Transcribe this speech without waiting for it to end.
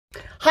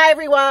Hi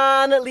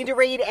everyone, Linda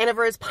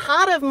Reed-Enever. As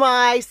part of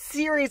my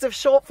series of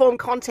short form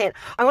content,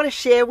 I want to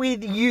share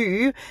with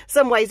you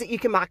some ways that you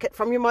can market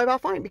from your mobile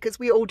phone, because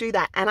we all do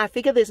that. And I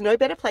figure there's no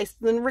better place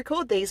than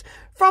record these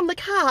from the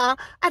car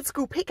at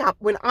school pickup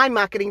when I'm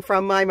marketing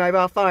from my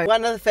mobile phone.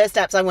 One of the first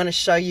apps I want to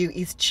show you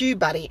is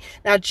TubeBuddy.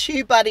 Now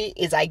TubeBuddy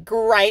is a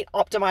great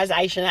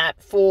optimization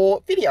app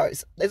for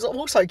videos. It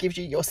also gives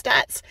you your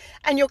stats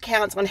and your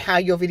counts on how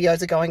your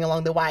videos are going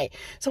along the way.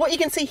 So what you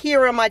can see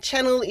here on my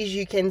channel is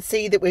you can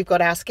see that we've got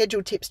our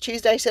Scheduled Tips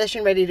Tuesday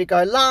session ready to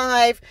go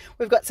live.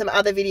 We've got some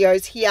other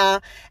videos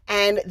here,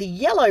 and the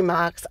yellow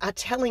marks are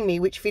telling me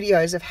which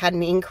videos have had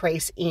an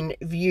increase in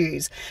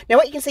views. Now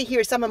what you can see here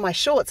is some of my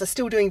shorts are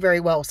still doing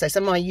very well. So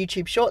some of my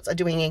YouTube shorts are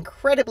doing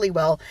incredibly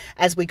well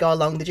as we go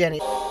along the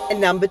journey.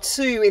 And number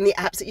two in the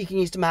apps that you can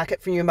use to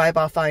market from your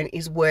mobile phone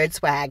is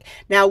WordSwag.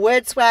 Now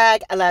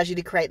WordSwag allows you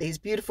to create these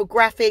beautiful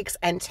graphics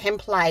and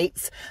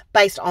templates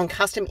based on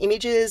custom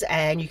images,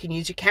 and you can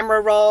use your camera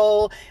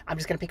roll. I'm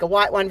just going to pick a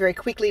white one very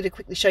quickly to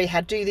quickly show you how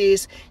to do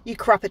this. You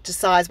crop it to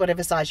size,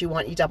 whatever size you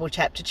want. You double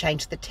tap to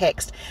change the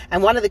text.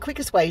 And one of the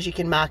quickest ways you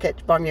can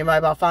market from your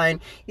mobile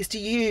phone is to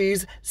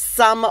use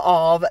some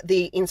of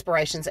the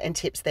inspirations and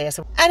tips there.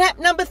 So, and app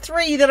number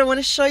three that I want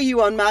to show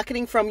you on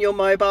marketing from your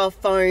mobile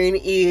phone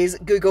is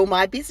Google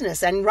My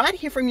Business. And right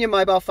here from your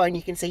mobile phone,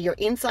 you can see your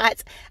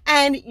insights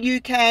and you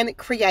can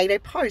create a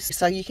post.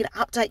 So you can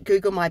update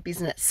Google My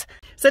Business.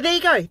 So there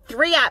you go,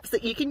 3 apps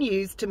that you can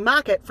use to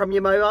market from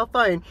your mobile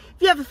phone.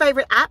 If you have a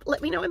favorite app,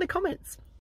 let me know in the comments.